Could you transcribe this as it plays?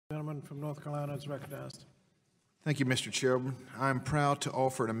gentleman from North Carolina is recognized. Thank you, Mr. Chairman. I'm proud to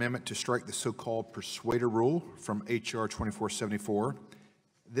offer an amendment to strike the so-called persuader rule from H.R. 2474.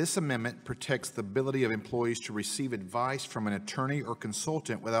 This amendment protects the ability of employees to receive advice from an attorney or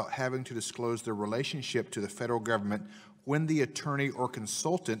consultant without having to disclose their relationship to the federal government when the attorney or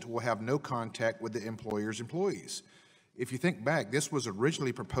consultant will have no contact with the employer's employees. If you think back, this was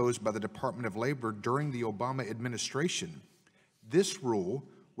originally proposed by the Department of Labor during the Obama administration. This rule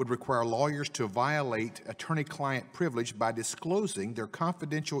would require lawyers to violate attorney-client privilege by disclosing their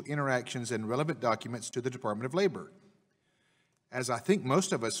confidential interactions and relevant documents to the Department of Labor. As I think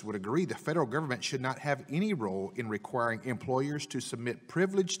most of us would agree, the federal government should not have any role in requiring employers to submit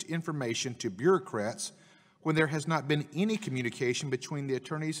privileged information to bureaucrats when there has not been any communication between the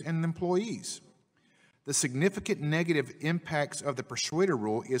attorneys and employees. The significant negative impacts of the persuader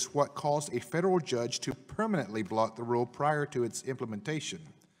rule is what caused a federal judge to permanently block the rule prior to its implementation.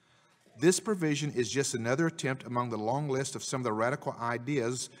 This provision is just another attempt among the long list of some of the radical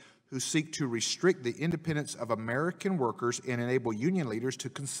ideas who seek to restrict the independence of American workers and enable union leaders to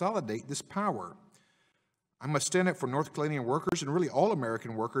consolidate this power. I must stand up for North Carolinian workers and really all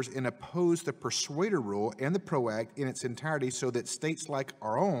American workers and oppose the persuader rule and the PRO Act in its entirety so that states like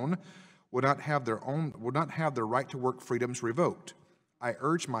our own would not have their right to work freedoms revoked. I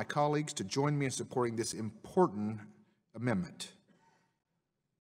urge my colleagues to join me in supporting this important amendment.